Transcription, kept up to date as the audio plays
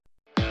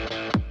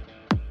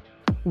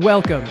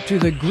Welcome to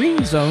the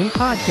Green Zone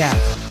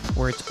podcast,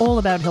 where it's all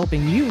about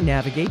helping you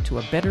navigate to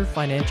a better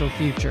financial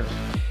future.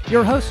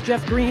 Your hosts,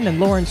 Jeff Green and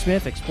Lauren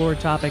Smith, explore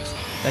topics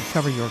that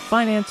cover your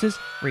finances,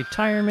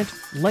 retirement,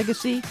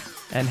 legacy,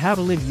 and how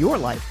to live your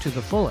life to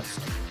the fullest.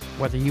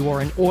 Whether you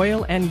are an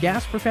oil and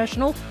gas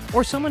professional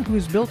or someone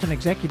who's built an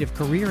executive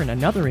career in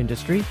another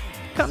industry,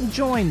 come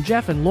join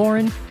Jeff and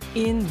Lauren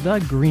in the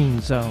Green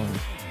Zone.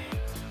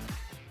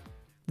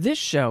 This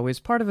show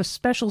is part of a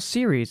special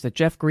series that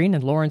Jeff Green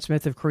and Lauren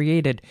Smith have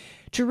created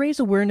to raise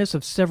awareness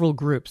of several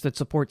groups that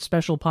support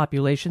special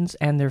populations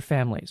and their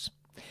families.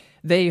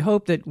 They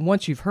hope that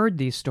once you've heard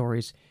these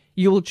stories,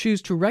 you will choose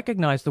to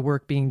recognize the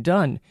work being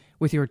done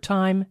with your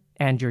time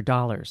and your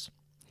dollars.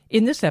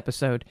 In this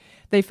episode,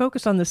 they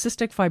focus on the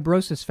Cystic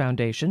Fibrosis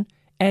Foundation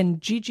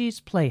and GiGi's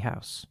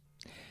Playhouse.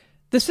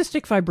 The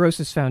Cystic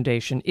Fibrosis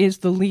Foundation is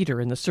the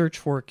leader in the search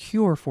for a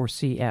cure for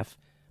CF,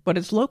 but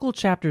its local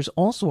chapters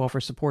also offer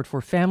support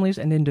for families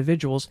and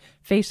individuals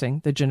facing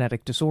the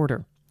genetic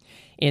disorder.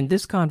 In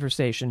this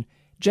conversation,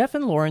 Jeff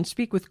and Lauren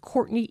speak with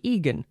Courtney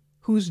Egan,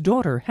 whose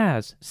daughter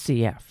has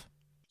CF.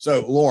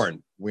 So,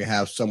 Lauren, we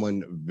have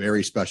someone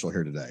very special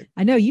here today.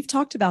 I know you've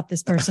talked about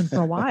this person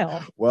for a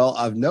while. Well,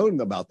 I've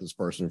known about this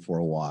person for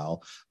a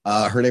while.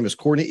 Her name is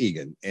Courtney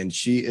Egan, and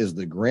she is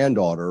the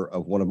granddaughter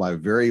of one of my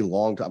very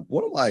long time,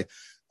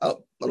 I'm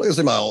not going to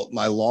say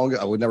my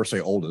longest, I would never say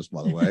oldest,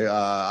 by the way,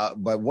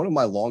 but one of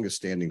my longest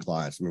standing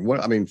clients.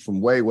 I mean,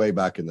 from way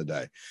back in the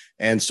day.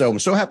 And so I'm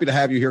so happy to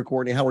have you here,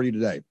 Courtney. How are you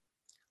today?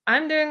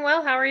 I'm doing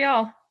well. How are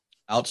y'all?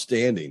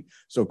 Outstanding.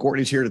 So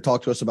Courtney's here to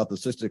talk to us about the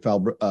Cystic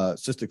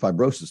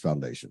Fibrosis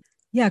Foundation.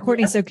 Yeah,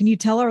 Courtney. So can you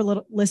tell our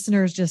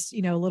listeners just,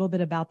 a little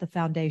bit about the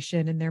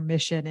foundation and their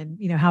mission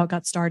and, how it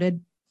got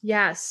started?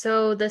 Yeah.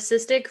 So the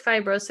Cystic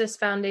Fibrosis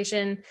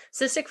Foundation,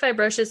 cystic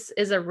fibrosis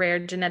is a rare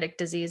genetic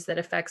disease that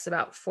affects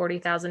about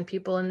 40,000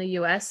 people in the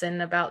US and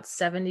about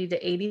 70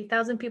 to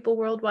 80,000 people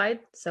worldwide.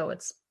 So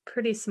it's a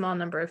pretty small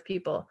number of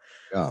people.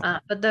 Yeah.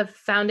 But the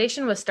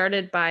foundation was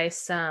started by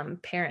some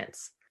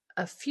parents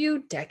a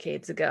few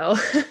decades ago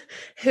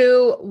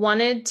who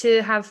wanted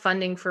to have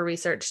funding for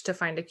research to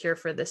find a cure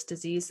for this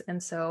disease.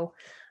 And so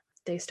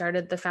they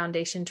started the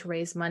foundation to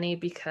raise money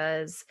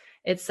because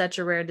it's such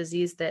a rare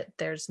disease that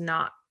there's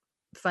not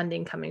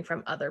funding coming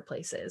from other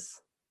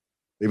places.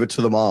 Leave it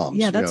to the moms.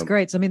 Yeah, that's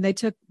great. So, they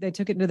took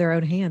it into their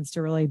own hands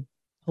to really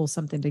pull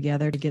something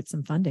together to get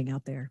some funding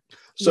out there.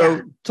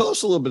 So tell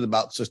us a little bit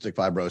about cystic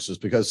fibrosis,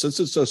 because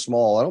since it's so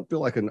small, I don't feel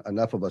like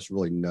enough of us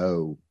really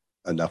know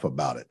enough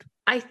about it.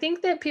 I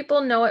think that people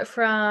know it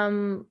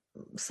from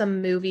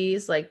some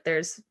movies, like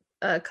there's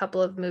a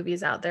couple of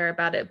movies out there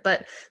about it,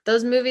 but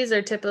those movies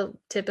are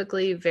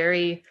typically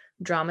very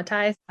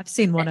dramatized. I've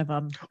seen one of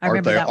them. I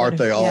remember that one. Aren't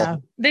they all? Yeah.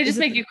 They just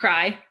make you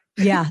cry.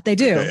 Yeah, they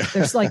do. Okay.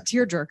 There's like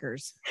tear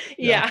jerkers.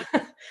 Yeah.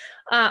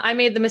 I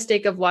made the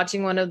mistake of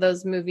watching one of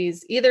those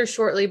movies either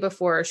shortly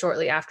before or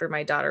shortly after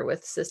my daughter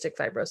with cystic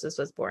fibrosis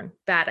was born.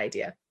 Bad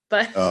idea.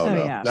 But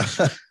yeah.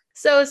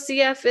 So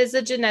CF is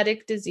a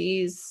genetic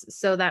disease.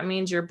 So that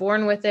means you're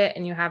born with it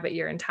and you have it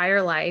your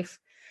entire life.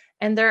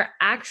 And there are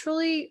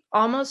actually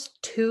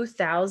almost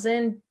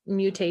 2,000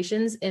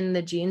 mutations in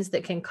the genes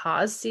that can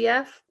cause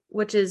CF,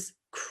 which is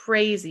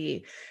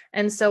crazy.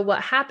 And so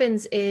what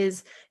happens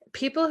is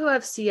people who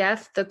have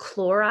CF, the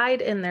chloride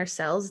in their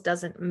cells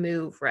doesn't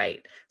move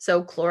right.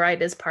 So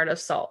chloride is part of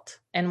salt.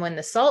 And when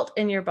the salt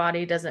in your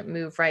body doesn't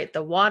move right,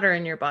 the water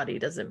in your body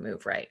doesn't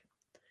move right.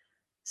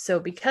 So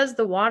because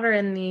the water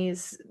in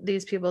these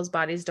people's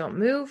bodies don't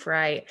move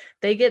right,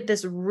 they get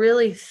this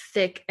really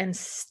thick and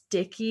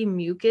sticky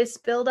mucus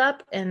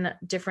buildup in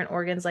different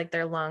organs like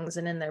their lungs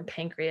and in their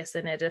pancreas,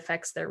 and it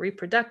affects their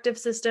reproductive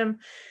system.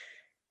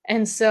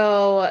 And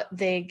so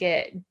they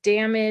get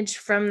damage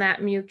from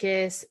that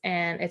mucus,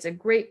 and it's a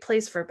great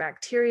place for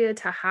bacteria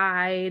to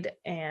hide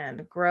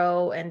and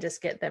grow and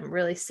just get them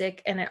really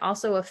sick. And it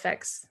also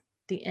affects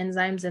the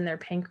enzymes in their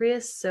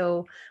pancreas.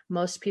 So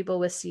most people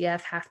with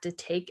CF have to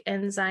take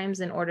enzymes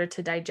in order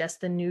to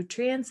digest the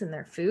nutrients in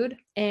their food.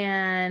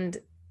 And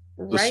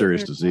it's a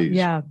serious disease.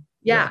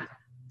 Yeah.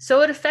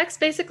 So it affects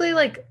basically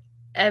like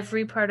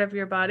every part of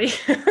your body,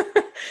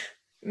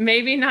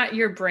 maybe not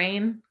your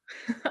brain,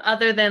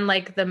 other than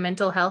like the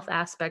mental health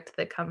aspect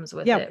that comes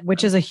with it. Yeah,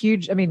 which is a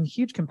huge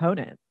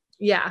component.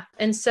 Yeah.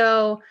 And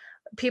so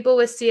people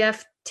with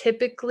CF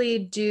typically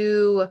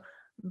do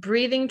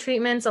breathing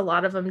treatments. A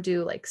lot of them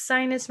do like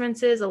sinus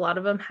rinses. A lot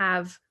of them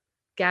have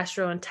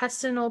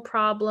gastrointestinal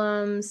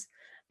problems.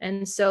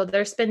 And so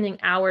they're spending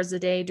hours a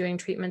day doing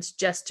treatments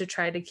just to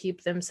try to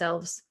keep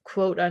themselves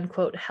quote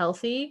unquote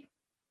healthy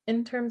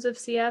in terms of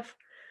CF.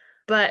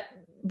 But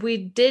we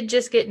did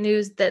just get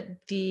news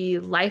that the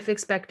life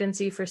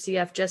expectancy for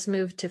CF just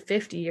moved to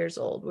 50 years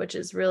old, which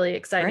is really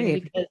exciting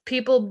because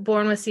people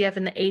born with CF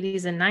in the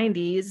 80s and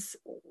 90s,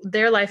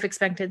 their life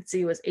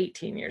expectancy was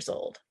 18 years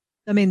old.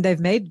 They've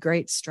made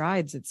great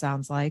strides, it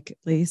sounds like, at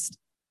least.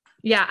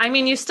 Yeah.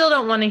 You still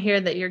don't want to hear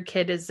that your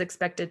kid is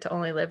expected to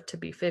only live to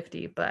be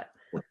 50, but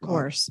of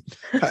course.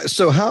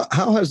 So how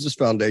has this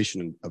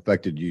foundation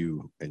affected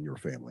you and your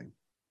family?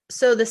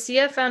 So the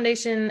CF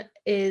Foundation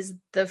is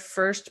the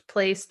first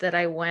place that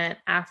I went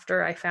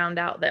after I found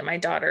out that my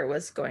daughter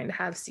was going to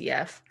have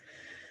CF,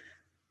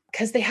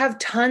 because they have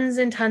tons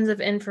and tons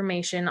of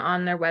information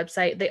on their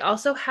website. They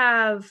also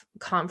have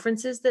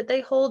conferences that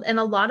they hold, and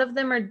a lot of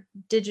them are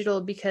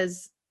digital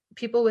because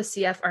people with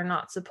CF are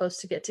not supposed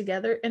to get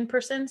together in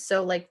person.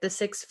 So like the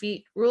 6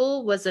 feet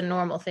rule was a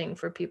normal thing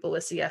for people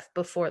with CF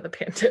before the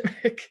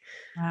pandemic.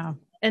 Wow.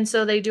 And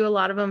so they do a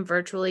lot of them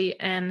virtually,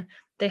 and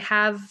they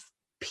have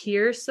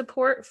peer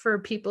support for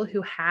people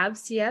who have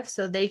CF.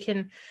 So they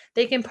can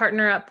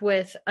partner up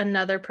with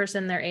another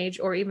person their age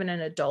or even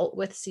an adult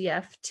with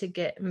CF to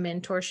get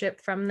mentorship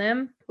from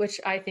them,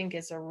 which I think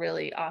is a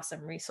really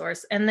awesome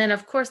resource. And then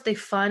of course they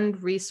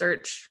fund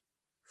research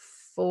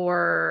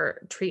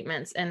for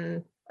treatments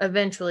and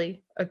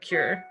eventually a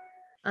cure.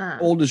 How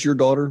old is your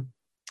daughter?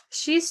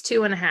 She's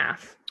 2.5.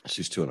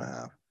 She's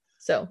 2.5.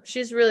 So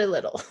she's really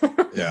little.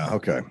 Yeah.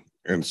 Okay.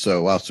 And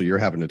so, wow. So you're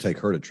having to take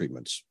her to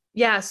treatments.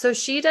 Yeah. So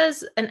she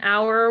does an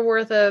hour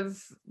worth of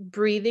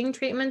breathing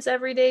treatments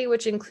every day,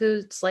 which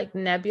includes like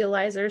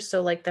nebulizers.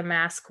 So like the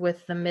mask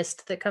with the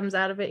mist that comes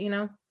out of it,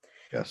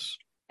 Yes.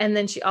 And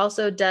then she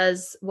also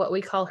does what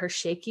we call her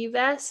shaky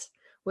vest,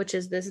 which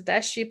is this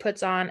vest she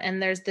puts on.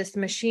 And there's this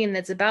machine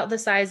that's about the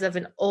size of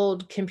an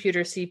old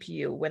computer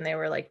CPU when they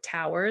were like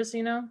towers,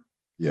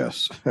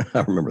 Yes. I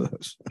remember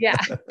those. Yeah.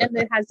 And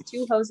it has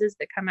 2 hoses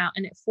that come out,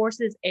 and it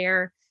forces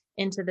air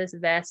into this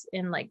vest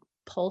in like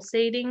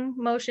pulsating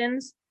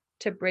motions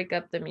to break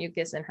up the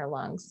mucus in her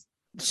lungs.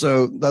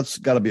 So that's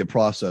got to be a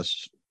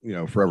process,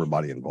 for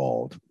everybody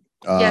involved.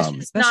 Yes,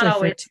 especially not for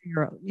always.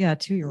 a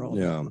 2-year-old.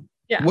 Yeah.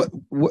 Yeah.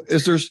 What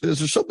is there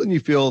something you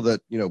feel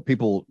that,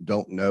 people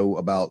don't know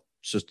about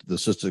the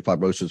Cystic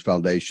Fibrosis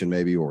Foundation,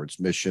 maybe, or its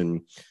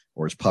mission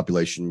or its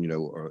population,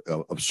 or,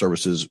 of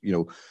services,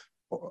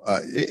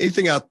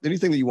 anything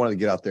that you wanted to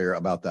get out there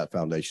about that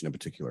foundation in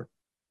particular?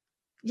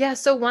 Yeah.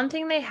 So one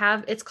thing they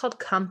have, it's called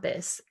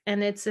Compass,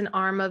 and it's an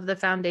arm of the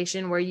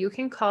foundation where you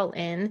can call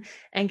in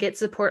and get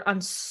support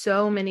on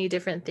so many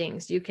different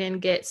things. You can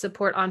get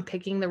support on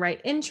picking the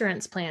right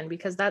insurance plan,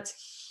 because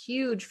that's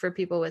huge for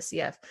people with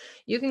CF.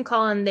 You can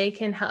call and they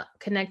can help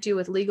connect you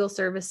with legal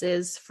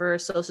services for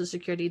Social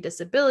Security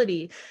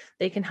disability.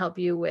 They can help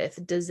you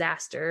with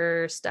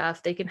disaster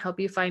stuff. They can help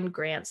you find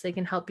grants. They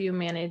can help you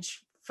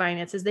manage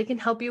finances. They can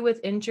help you with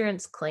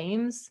insurance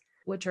claims,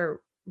 which are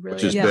really,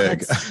 which is big.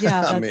 That's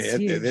I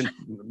mean,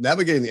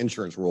 navigating the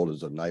insurance world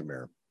is a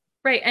nightmare.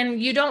 Right.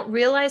 And you don't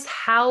realize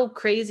how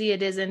crazy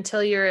it is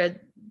until you're a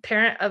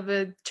parent of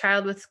a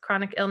child with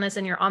chronic illness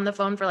and you're on the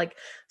phone for like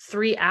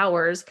 3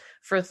 hours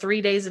for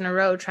 3 days in a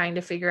row trying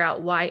to figure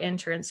out why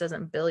insurance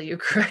doesn't bill you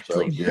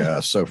correctly.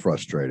 So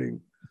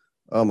frustrating.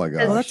 Oh my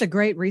gosh. Well, that's a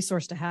great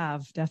resource to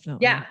have.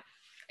 Definitely. Yeah,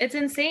 it's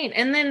insane.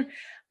 And then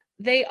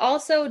they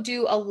also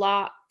do a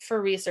lot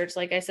for research,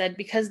 like I said,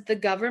 because the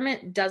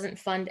government doesn't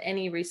fund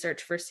any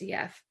research for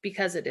CF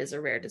because it is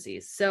a rare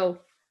disease. So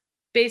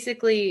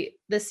basically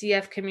the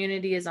CF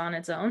community is on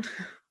its own.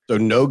 So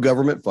no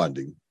government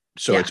funding.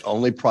 So Yeah. it's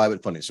only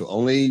private funding. So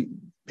only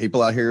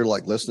people out here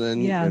like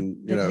listening. Yeah.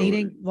 And,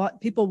 Needing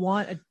what people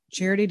want a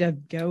charity to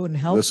go and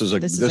help. This is a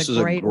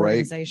great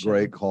organization.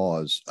 Great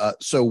cause.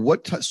 So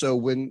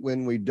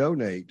when we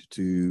donate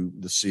to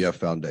the CF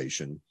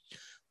Foundation,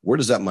 where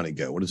does that money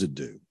go? What does it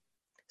do?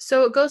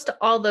 So it goes to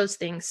all those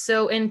things.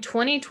 So in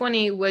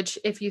 2020, which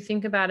if you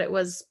think about it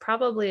was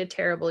probably a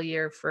terrible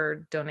year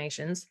for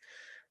donations,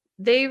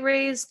 they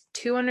raised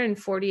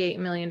 $248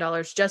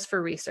 million just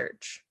for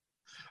research.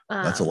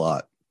 That's a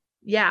lot.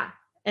 Yeah.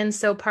 And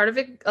so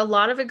a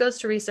lot of it goes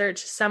to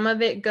research. Some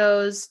of it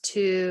goes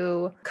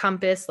to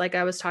Compass, like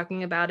I was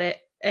talking about it.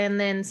 And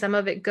then some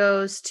of it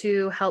goes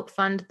to help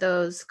fund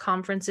those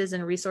conferences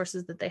and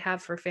resources that they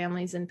have for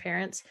families and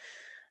parents.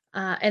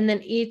 And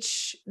then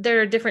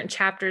there are different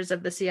chapters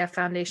of the CF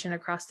Foundation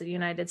across the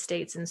United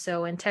States. And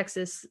so in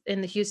Texas, in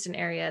the Houston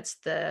area, it's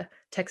the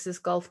Texas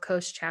Gulf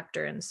Coast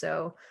chapter. And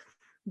so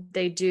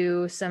they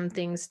do some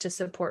things to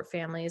support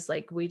families.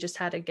 Like we just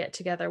had a get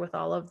together with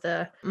all of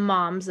the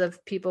moms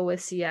of people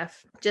with CF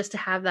just to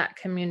have that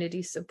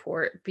community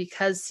support,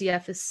 because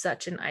CF is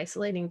such an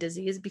isolating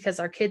disease because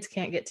our kids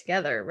can't get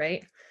together,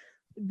 right?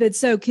 But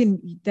so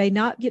can they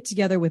not get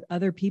together with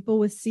other people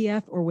with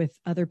CF or with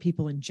other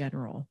people in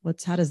general?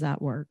 How does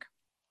that work?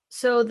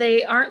 So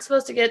they aren't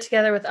supposed to get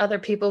together with other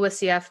people with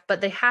CF,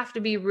 but they have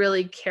to be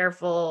really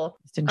careful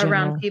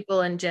around people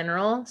in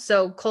general.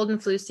 So cold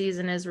and flu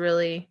season is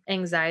really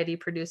anxiety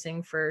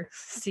producing for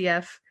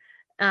CF.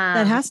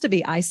 That has to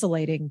be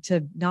isolating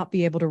to not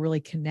be able to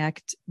really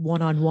connect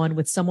one-on-one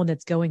with someone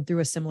that's going through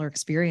a similar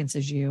experience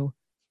as you,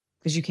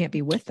 because you can't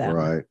be with them.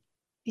 Right.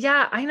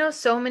 Yeah, I know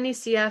so many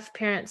CF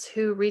parents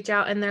who reach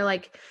out and they're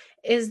like,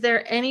 is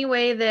there any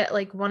way that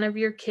like one of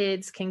your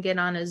kids can get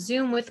on a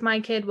Zoom with my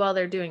kid while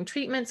they're doing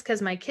treatments?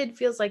 Because my kid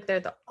feels like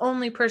they're the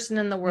only person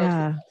in the world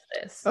who does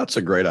this. That's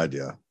a great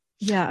idea.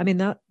 Yeah. I mean,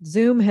 that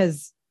Zoom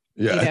has,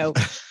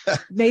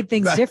 made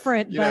things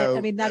different, but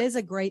I mean, that is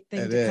a great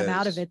thing to come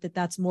out of it,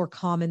 that's more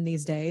common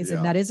these days. Yeah.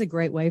 And that is a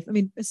great way. I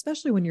mean,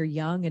 especially when you're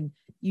young and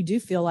you do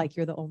feel like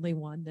you're the only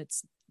one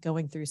that's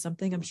going through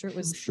something. I'm sure it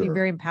was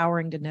very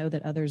empowering to know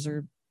that others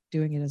are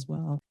doing it as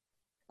well.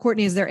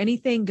 Courtney, is there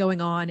anything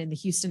going on in the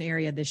Houston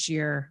area this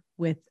year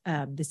with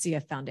the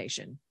CF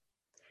Foundation?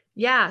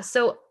 Yeah.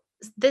 So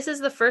this is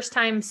the first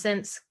time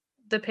since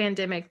the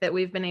pandemic that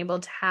we've been able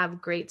to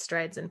have Great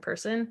Strides in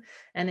person.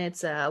 And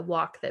it's a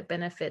walk that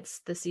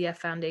benefits the CF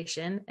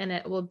Foundation. And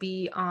it will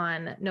be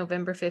on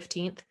November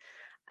 15th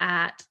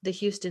at the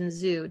Houston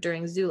Zoo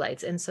during Zoo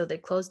Lights. And so they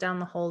close down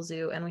the whole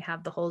zoo and we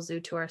have the whole zoo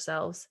to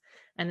ourselves.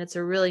 And it's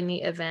a really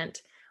neat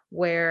event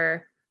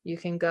where you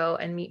can go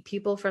and meet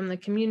people from the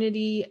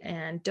community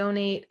and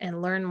donate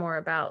and learn more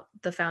about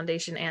the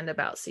foundation and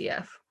about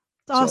CF.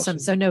 Awesome.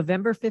 So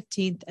November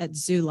 15th at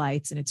Zoo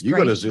Lights, and it's you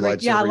great. Go to Zoo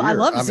Lights. Yeah, every I year.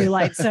 love Zoo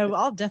Lights. So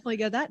I'll definitely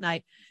go that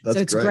night. So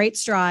it's Great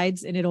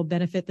Strides, and it'll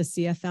benefit the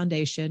CF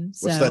Foundation.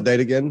 What's that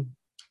date again?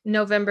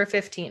 November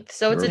 15th.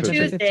 So it's a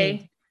Tuesday.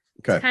 15th.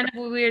 Okay. It's kind of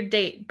a weird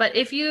date, but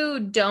if you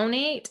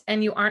donate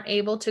and you aren't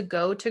able to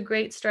go to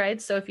Great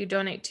Strides, so if you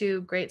donate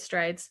to Great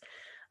Strides,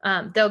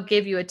 they'll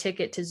give you a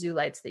ticket to Zoo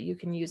Lights that you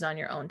can use on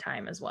your own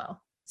time as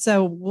well.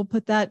 So we'll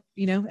put that,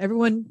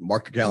 everyone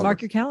mark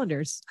your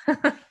calendars.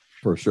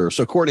 For sure.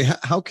 So Courtney,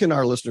 how can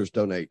our listeners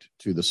donate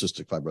to the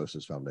Cystic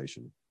Fibrosis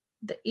Foundation?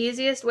 The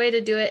easiest way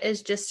to do it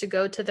is just to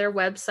go to their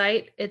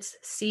website. It's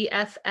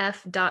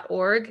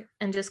cff.org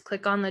and just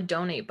click on the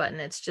donate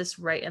button. It's just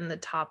right in the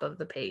top of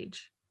the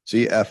page.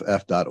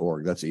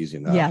 cff.org. That's easy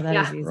enough. Yeah, that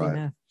is easy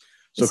enough.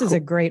 This is a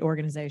great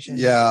organization.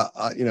 Yeah.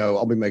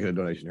 I'll be making a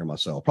donation here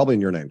myself, probably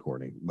in your name,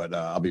 Courtney, but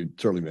I'll be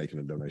certainly making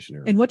a donation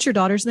here. And what's your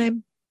daughter's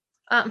name?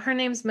 Her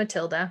name's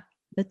Matilda.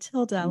 I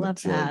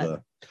love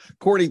that.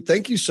 Courtney,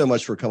 thank you so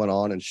much for coming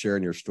on and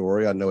sharing your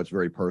story. I know it's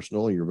very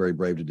personal and you're very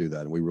brave to do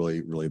that. And we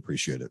really, really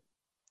appreciate it.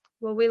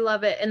 Well, we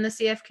love it. In the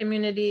CF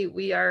community,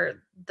 we are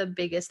the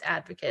biggest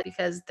advocate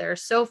because there are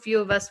so few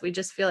of us. We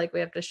just feel like we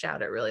have to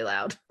shout it really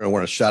loud. I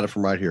want to shout it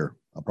from right here.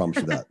 I promise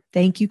you that.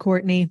 Thank you,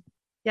 Courtney.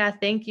 Yeah,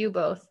 thank you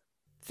both.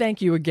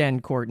 Thank you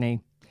again,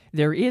 Courtney.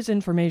 There is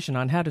information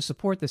on how to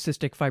support the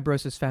Cystic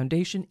Fibrosis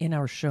Foundation in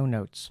our show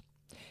notes.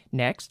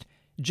 Next,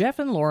 Jeff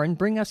and Lauren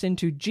bring us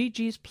into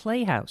GiGi's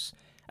Playhouse,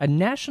 a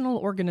national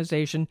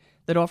organization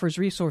that offers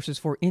resources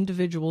for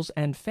individuals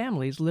and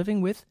families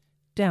living with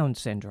Down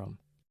syndrome.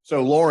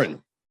 So,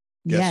 Lauren,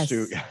 Yes.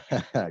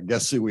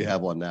 guess who we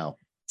have on now?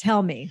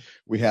 Tell me.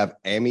 We have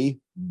Amy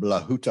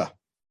Blahuta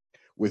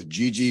with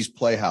GiGi's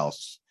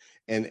Playhouse.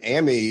 And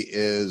Amy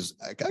is,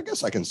 I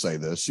guess I can say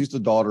this, she's the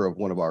daughter of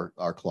one of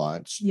our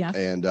clients. Yeah.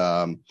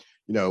 And,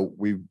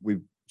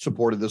 we've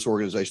supported this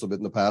organization a bit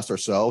in the past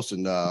ourselves.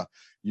 And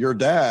your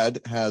dad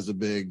has a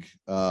big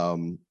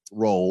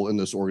role in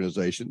this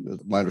organization,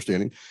 my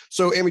understanding.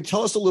 So, Amy,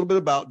 tell us a little bit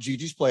about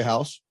GiGi's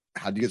Playhouse.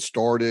 How'd you get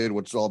started?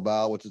 What's it all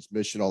about? What's its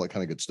mission? All that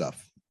kind of good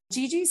stuff.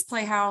 GiGi's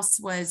Playhouse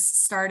was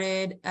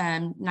started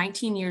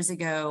 19 years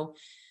ago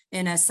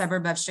in a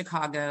suburb of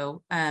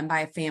Chicago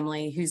by a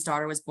family whose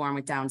daughter was born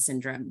with Down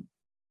syndrome.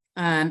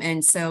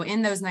 And so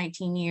in those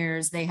 19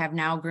 years, they have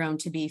now grown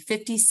to be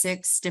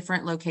 56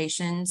 different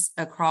locations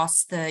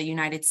across the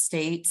United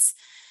States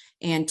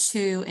and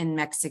 2 in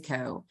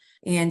Mexico.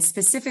 And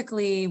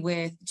specifically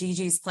with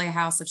GiGi's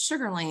Playhouse of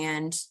Sugar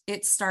Land,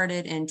 it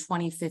started in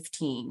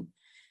 2015.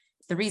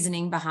 The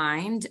reasoning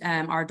behind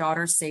our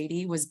daughter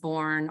Sadie was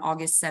born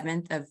August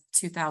 7th of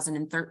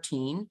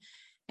 2013.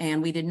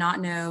 And we did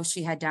not know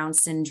she had Down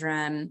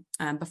syndrome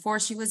before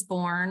she was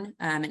born,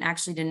 and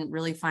actually didn't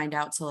really find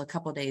out till a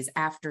couple of days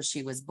after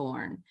she was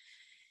born.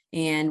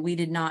 And we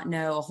did not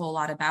know a whole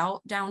lot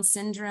about Down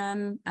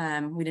syndrome.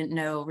 We didn't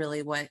know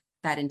really what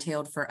that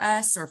entailed for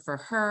us or for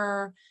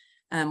her,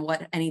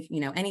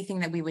 anything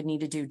that we would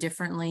need to do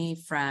differently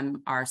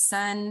from our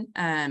son.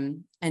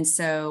 And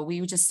so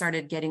we just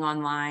started getting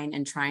online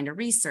and trying to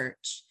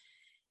research.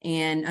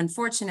 And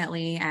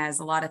unfortunately, as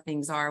a lot of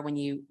things are, when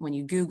you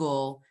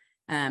Google,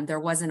 there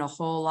wasn't a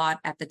whole lot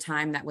at the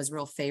time that was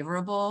real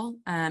favorable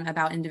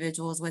about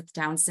individuals with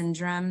Down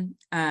syndrome.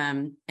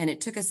 And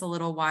it took us a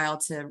little while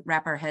to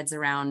wrap our heads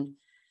around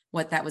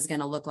what that was going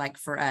to look like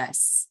for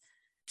us.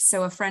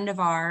 So a friend of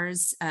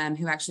ours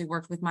who actually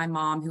worked with my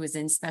mom, who was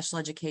in special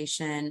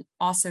education,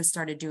 also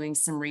started doing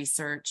some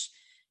research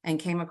and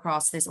came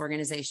across this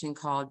organization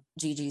called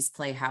GiGi's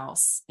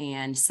Playhouse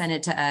and sent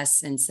it to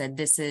us and said,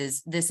 this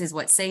is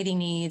what Sadie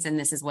needs and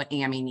this is what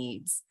Amy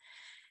needs.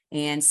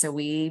 And so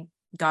we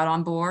got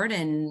on board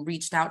and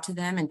reached out to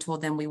them and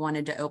told them we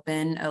wanted to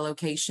open a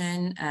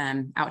location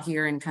out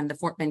here in kind of the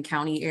Fort Bend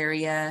County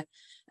area,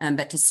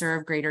 but to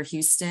serve Greater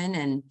Houston.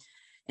 And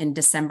in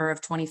December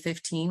of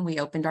 2015, we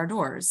opened our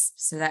doors.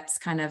 So that's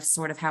kind of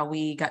sort of how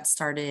we got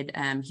started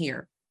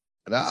here.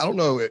 And I don't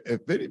know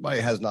if anybody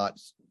has not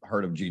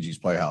heard of GiGi's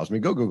Playhouse. I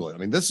mean, go Google it. I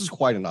mean, this is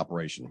quite an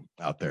operation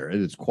out there. It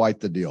is quite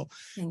the deal.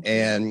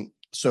 And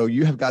so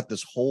you have got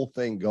this whole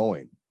thing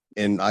going.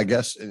 And I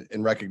guess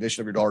in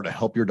recognition of your daughter, to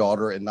help your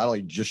daughter, and not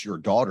only just your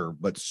daughter,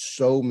 but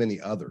so many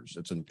others.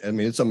 It's an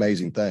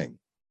amazing thing.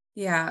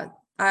 Yeah.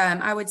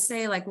 I would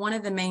say like one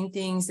of the main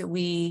things that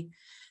we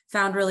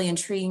found really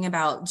intriguing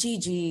about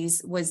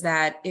GiGi's was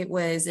that it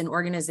was an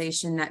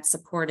organization that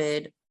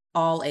supported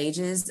all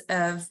ages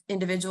of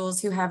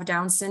individuals who have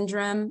Down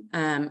syndrome.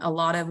 A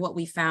lot of what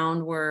we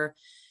found were,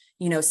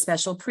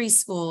 special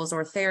preschools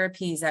or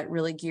therapies that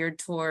really geared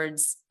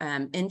towards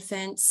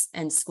infants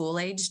and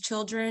school-age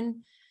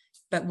children.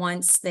 But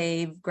once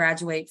they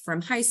graduate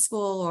from high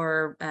school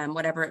or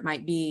whatever it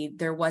might be,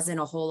 there wasn't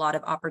a whole lot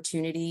of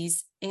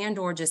opportunities and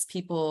or just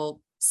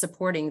people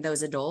supporting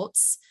those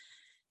adults.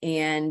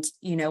 And,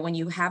 when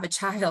you have a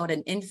child,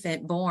 an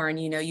infant born,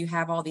 you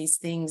have all these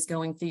things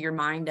going through your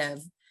mind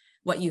of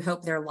what you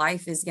hope their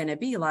life is going to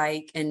be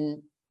like.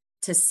 And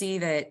to see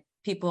that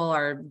people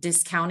are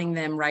discounting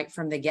them right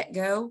from the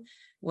get-go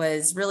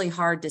was really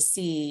hard to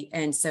see.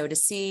 And so to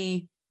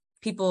see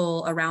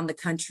people around the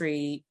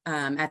country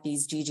at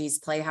these GiGi's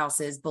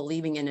Playhouses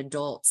believing in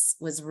adults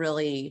was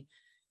really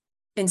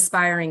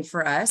inspiring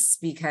for us,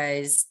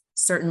 because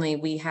certainly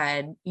we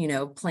had,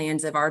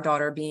 plans of our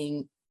daughter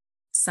being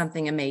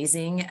something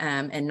amazing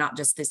and not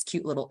just this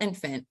cute little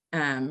infant.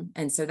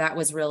 And so that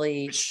was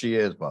really. She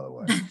is, by the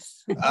way.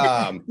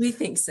 We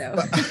think so.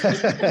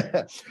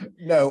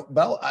 No,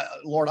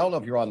 Lauren, I don't know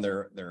if you're on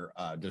their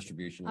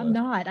distribution list. I'm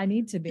not. I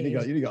need to be. You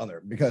need to get on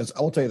there, because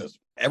I will tell you this.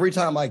 Every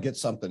time I get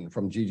something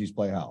from GiGi's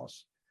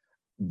Playhouse,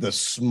 the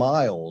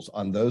smiles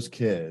on those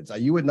kids,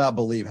 you would not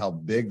believe how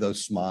big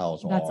those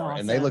smiles That's are. awesome.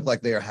 And they look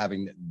like they are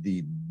having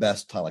the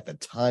best time, like the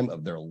time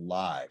of their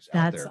lives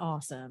out there. That's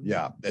awesome.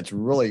 Yeah, it's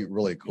really,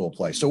 really cool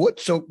place. So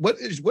what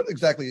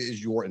exactly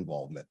is your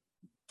involvement?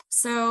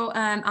 So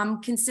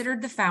I'm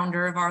considered the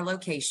founder of our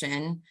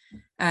location.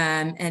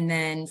 And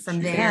then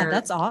from there.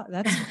 Yeah,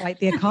 that's quite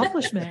the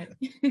accomplishment.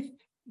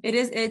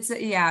 It's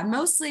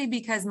mostly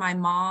because my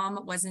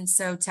mom wasn't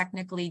so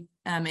technically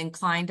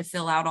inclined to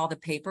fill out all the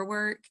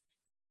paperwork,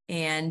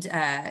 and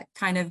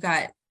kind of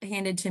got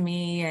handed to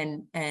me,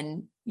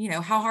 and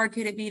how hard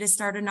could it be to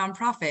start a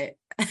nonprofit?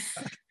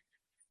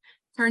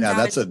 Turns out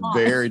that's a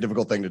very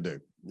difficult thing to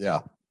do. Yeah.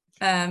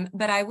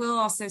 But I will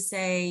also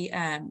say,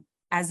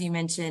 as you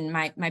mentioned,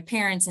 my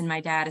parents and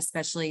my dad,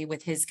 especially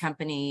with his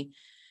company,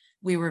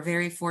 we were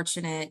very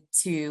fortunate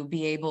to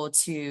be able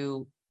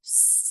to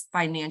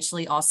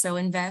financially also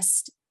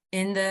invest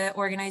in the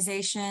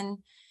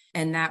organization.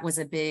 And that was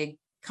a big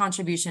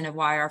contribution of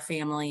why our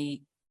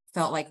family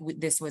felt like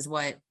this was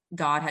what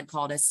God had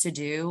called us to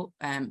do.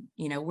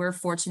 We're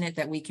fortunate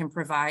that we can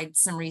provide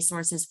some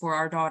resources for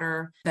our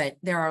daughter, but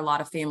there are a lot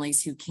of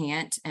families who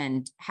can't,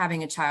 and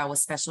having a child with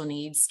special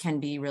needs can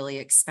be really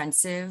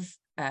expensive.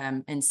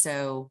 And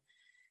so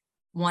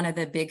one of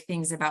the big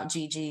things about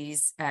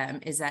GiGi's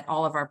is that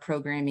all of our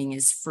programming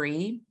is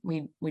free.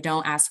 We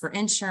don't ask for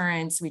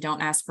insurance. We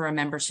don't ask for a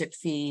membership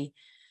fee.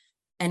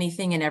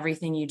 Anything and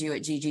everything you do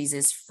at GiGi's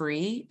is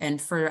free.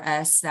 And for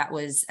us, that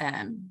was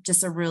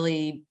just a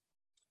really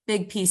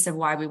big piece of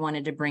why we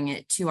wanted to bring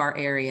it to our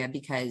area,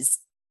 because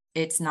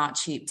it's not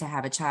cheap to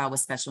have a child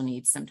with special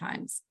needs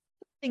sometimes.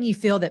 Thing you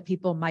feel that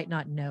people might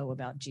not know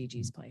about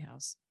GiGi's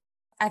Playhouse?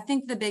 I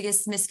think the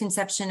biggest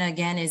misconception,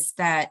 again, is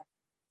that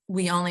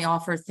we only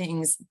offer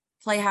things.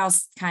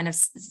 Playhouse kind of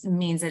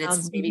means that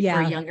it's maybe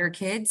for younger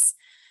kids,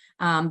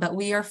 but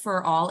we are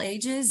for all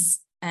ages,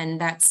 and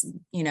that's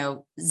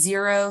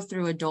 0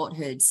 through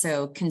adulthood,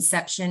 so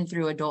conception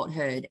through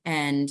adulthood.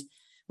 And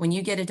when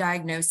you get a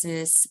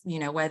diagnosis,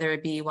 whether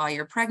it be while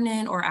you're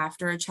pregnant or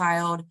after a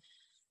child,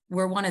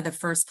 we're one of the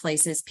first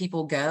places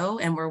people go,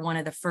 and we're one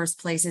of the first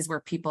places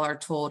where people are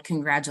told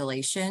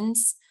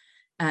congratulations,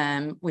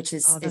 which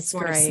is it's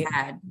sort of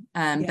sad,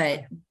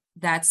 but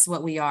that's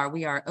what we are.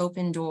 We are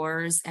open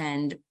doors,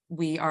 and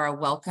we are a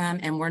welcome,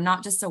 and we're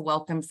not just a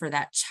welcome for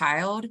that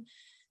child.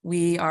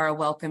 We are a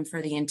welcome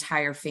for the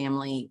entire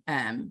family.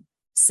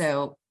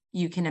 So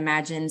you can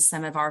imagine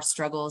some of our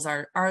struggles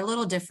are a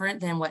little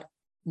different than what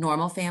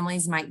normal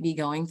families might be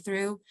going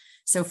through.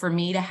 So for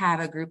me to have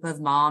a group of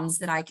moms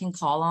that I can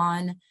call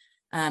on,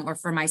 or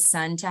for my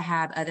son to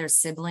have other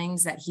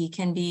siblings that he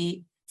can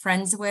be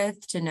friends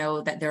with, to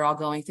know that they're all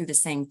going through the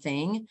same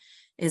thing,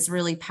 is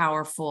really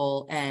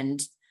powerful.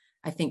 And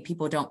I think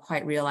people don't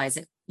quite realize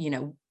it.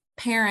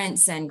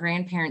 Parents and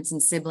grandparents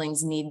and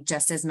siblings need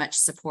just as much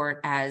support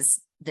as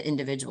the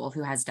individual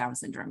who has Down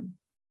syndrome.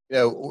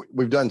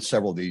 We've done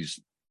several of these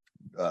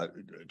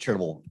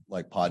charitable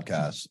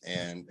podcasts,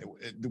 and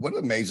what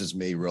amazes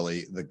me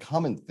really, the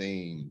common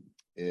theme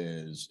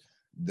is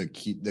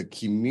the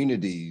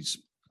communities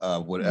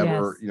of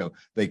whatever,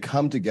 they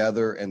come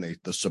together, and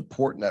the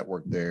support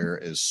network there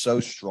is so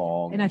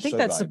strong. And I think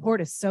that valuable.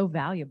 Support is so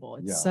valuable.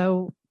 It's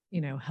so,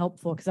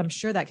 helpful, because I'm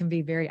sure that can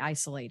be very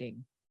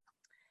isolating.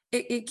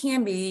 It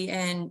can be.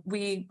 And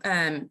we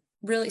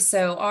really,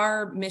 so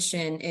our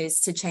mission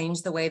is to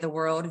change the way the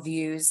world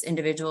views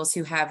individuals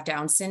who have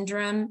Down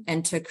syndrome,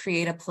 and to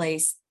create a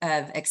place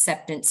of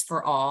acceptance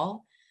for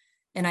all.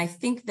 And I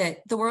think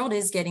that the world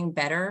is getting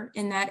better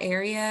in that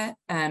area.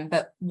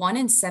 But 1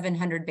 in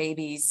 700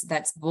 babies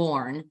that's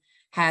born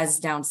has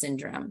Down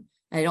syndrome.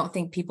 And I don't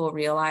think people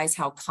realize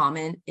how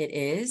common it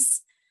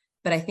is,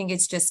 but I think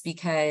it's just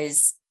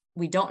because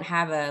we don't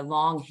have a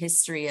long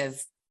history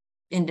of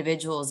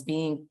individuals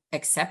being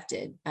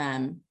accepted.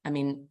 I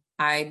mean,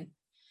 I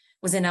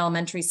was in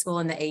elementary school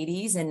in the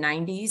 80s and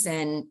 90s,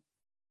 and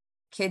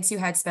kids who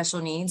had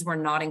special needs were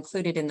not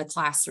included in the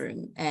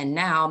classroom. And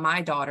now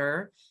my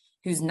daughter,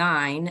 who's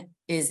 9,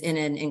 is in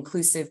an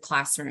inclusive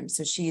classroom.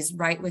 So she's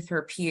right with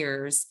her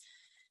peers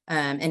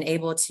and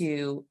able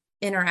to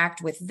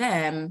interact with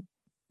them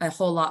a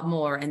whole lot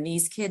more. And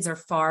these kids are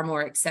far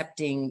more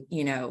accepting,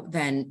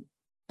 than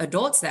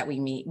adults that we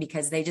meet,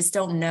 because they just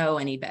don't know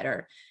any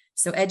better.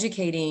 So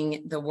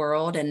educating the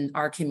world and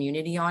our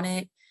community on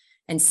it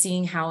and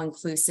seeing how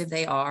inclusive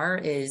they are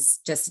is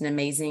just an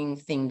amazing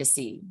thing to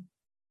see.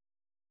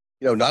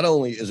 Not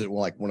only is it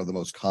like one of the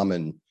most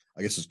common,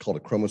 I guess it's called a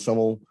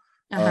chromosomal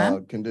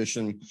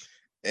condition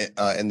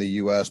in the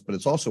U.S., but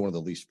it's also one of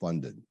the least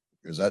funded.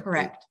 Is that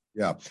correct?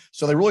 Yeah.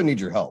 So they really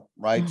need your help,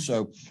 right?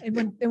 So,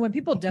 and when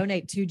people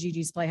donate to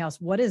GiGi's Playhouse,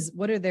 what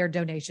are their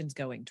donations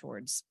going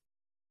towards?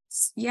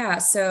 Yeah.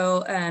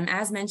 So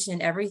as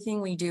mentioned, everything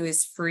we do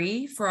is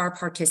free for our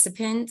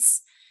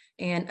participants,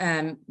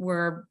 and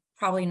we're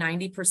probably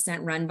 90%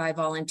 run by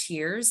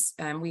volunteers.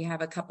 We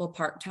have a couple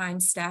part-time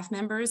staff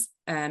members,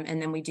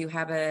 and then we do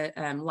have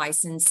a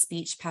licensed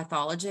speech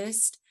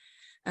pathologist.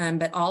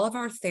 But all of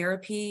our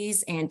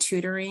therapies and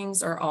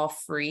tutorings are all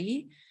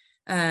free.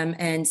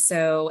 And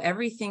so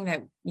everything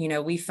that,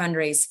 we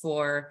fundraise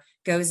for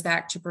goes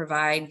back to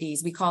provide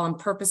these, we call them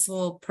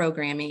purposeful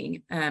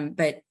programming.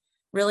 But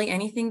really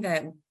anything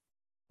that,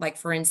 like,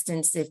 for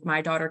instance, if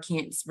my daughter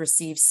can't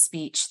receive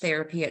speech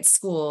therapy at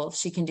school,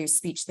 she can do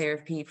speech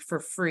therapy for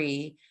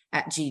free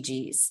at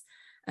GiGi's.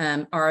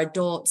 Our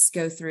adults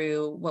go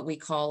through what we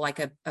call like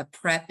a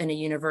prep and a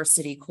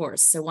university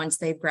course. So once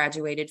they've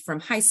graduated from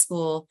high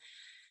school,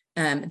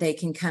 they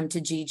can come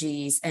to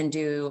GiGi's and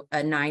do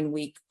a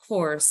 9-week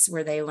course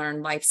where they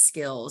learn life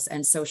skills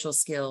and social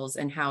skills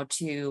and how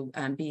to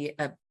be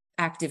an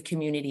active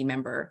community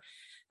member.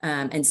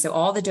 And so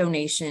all the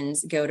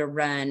donations go to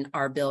run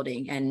our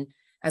building. And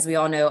as we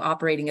all know,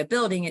 operating a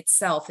building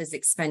itself is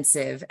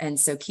expensive. And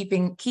so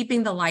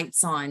keeping the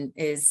lights on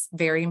is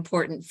very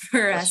important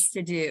for us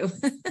to do.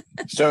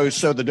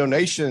 So the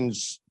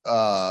donations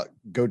go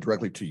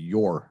directly to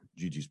your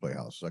GiGi's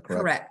Playhouse. Is that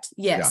correct? Correct.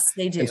 Yes,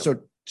 yeah. They do. And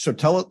so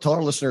tell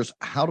our listeners,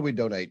 how do we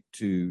donate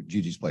to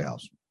GiGi's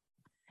Playhouse?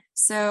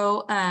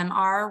 So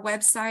our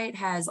website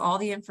has all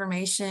the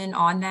information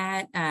on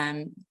that,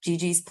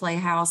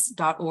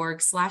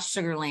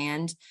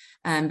 gigisplayhouse.org/Sugarland.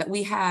 But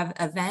we have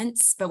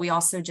events, but we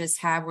also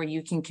just have where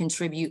you can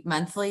contribute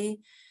monthly.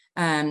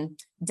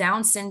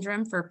 Down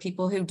syndrome, for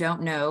people who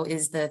don't know,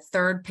 is the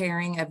third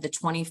pairing of the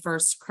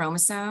 21st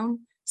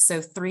chromosome.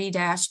 So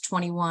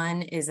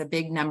 3-21 is a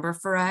big number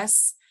for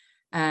us.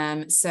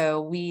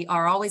 So we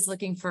are always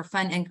looking for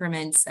fun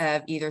increments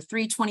of either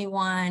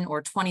 321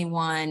 or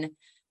 21.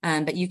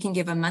 But you can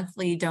give a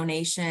monthly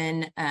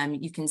donation.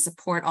 You can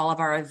support all of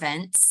our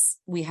events.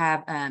 We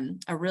have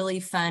a really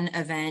fun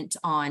event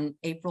on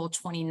April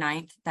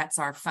 29th. That's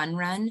our fun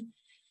run.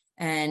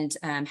 And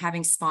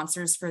having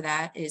sponsors for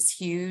that is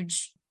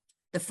huge.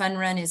 The fun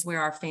run is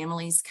where our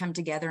families come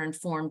together and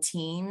form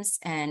teams.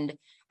 And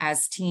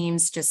as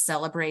teams just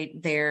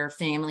celebrate their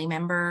family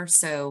member.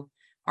 So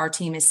our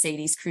team is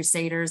Sadie's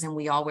Crusaders, and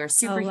we all wear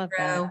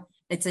superhero.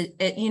 It's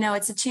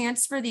a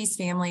chance for these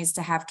families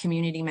to have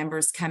community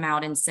members come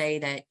out and say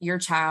that your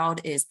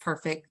child is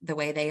perfect the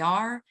way they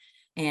are,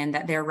 and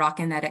that they're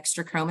rocking that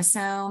extra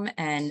chromosome.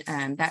 And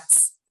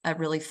that's a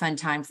really fun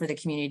time for the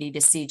community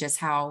to see just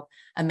how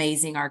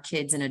amazing our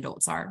kids and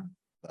adults are.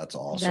 That's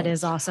awesome. That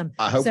is awesome.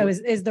 So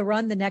is the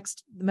run the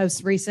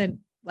most recent,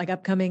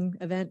 upcoming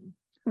event?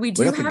 We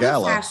do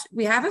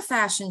have a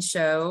fashion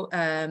show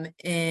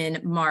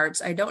in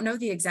March. I don't know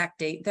the exact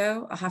date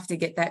though. I'll have to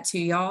get that to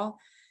y'all.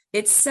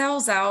 It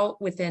sells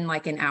out within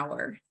an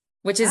hour,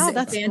 which is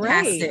fantastic.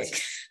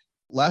 Great.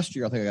 Last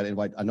year, I think I got an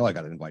invite. I know I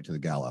got an invite to the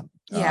gala.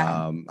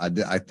 Yeah. I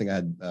think I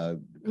had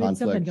conflict.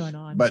 Something going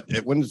on. But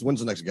when's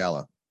the next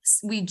gala?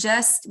 We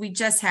just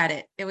had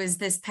it. It was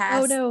this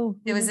past. Oh no!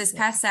 It was this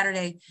past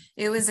Saturday.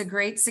 It was a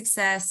great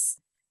success.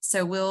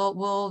 So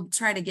we'll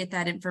try to get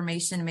that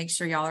information and make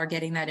sure y'all are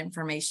getting that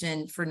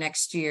information for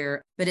next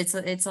year. But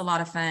it's a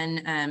lot of fun.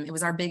 It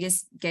was our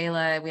biggest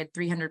gala. We had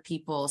 300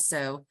 people.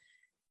 So.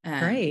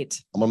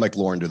 Great. I'm gonna make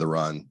Lauren do the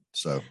run.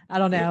 So I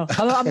don't know.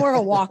 I'm more of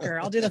a walker.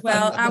 I'll do the fun.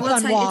 Well, I will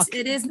tell you,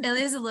 it is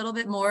a little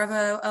bit more of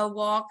a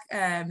walk.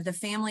 The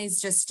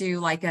families just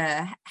do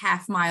a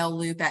half-mile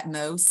loop at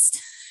most.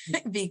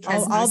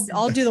 Because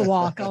I'll do the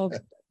walk.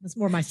 It's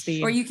more my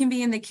speed. Or you can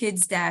be in the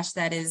kids' dash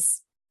that is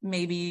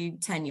maybe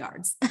 10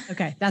 yards.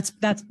 Okay, that's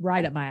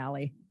right up my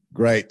alley.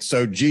 Great.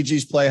 So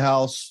GiGi's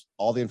Playhouse,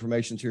 all the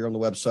information's here on the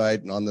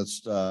website and on this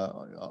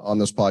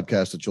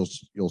podcast that you'll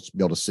be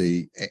able to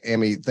see.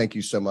 Amy, thank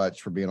you so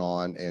much for being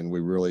on, and we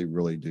really,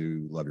 really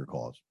do love your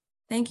cause.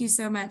 Thank you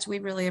so much. We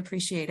really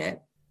appreciate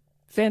it.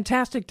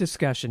 Fantastic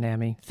discussion,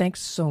 Amy.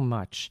 Thanks so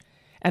much.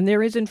 And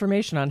there is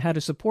information on how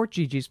to support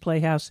GiGi's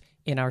Playhouse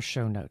in our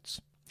show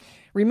notes.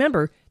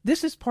 Remember,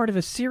 this is part of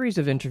a series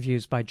of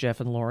interviews by Jeff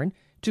and Lauren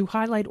to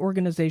highlight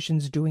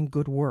organizations doing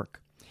good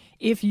work.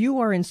 If you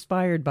are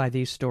inspired by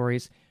these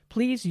stories,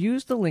 please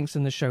use the links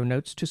in the show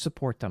notes to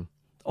support them.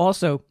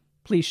 Also,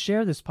 please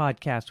share this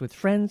podcast with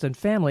friends and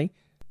family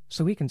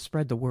so we can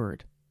spread the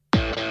word.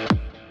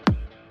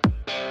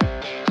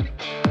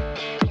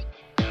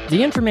 The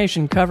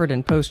information covered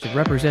and posted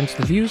represents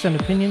the views and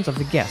opinions of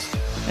the guest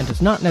and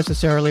does not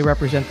necessarily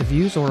represent the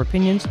views or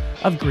opinions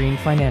of Green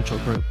Financial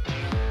Group.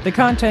 The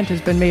content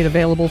has been made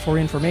available for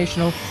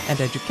informational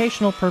and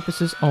educational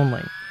purposes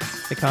only.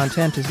 The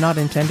content is not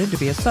intended to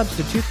be a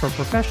substitute for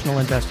professional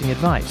investing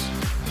advice.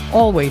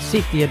 Always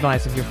seek the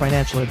advice of your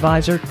financial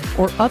advisor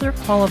or other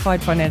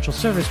qualified financial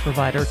service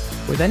provider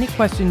with any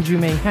questions you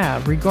may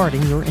have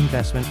regarding your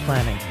investment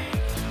planning.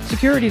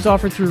 Securities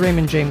offered through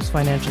Raymond James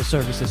Financial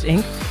Services,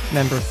 Inc.,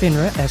 member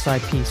FINRA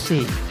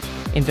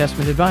SIPC.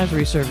 Investment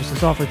advisory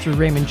services offered through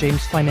Raymond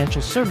James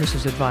Financial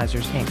Services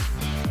Advisors,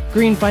 Inc.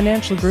 Green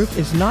Financial Group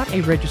is not a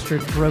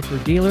registered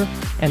broker-dealer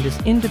and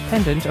is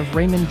independent of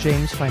Raymond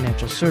James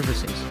Financial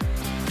Services.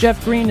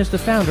 Jeff Green is the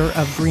founder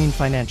of Green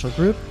Financial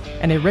Group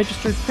and a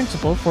registered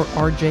principal for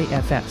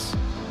RJFS.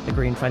 The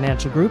Green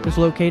Financial Group is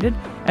located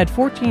at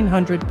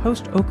 1400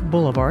 Post Oak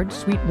Boulevard,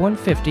 Suite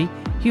 150,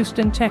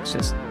 Houston,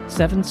 Texas,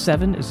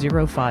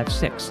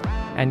 77056,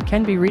 and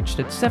can be reached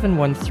at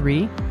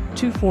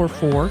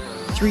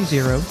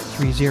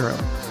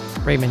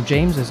 713-244-3030. Raymond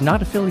James is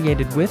not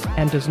affiliated with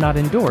and does not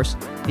endorse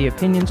the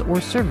opinions or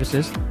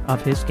services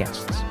of his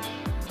guests.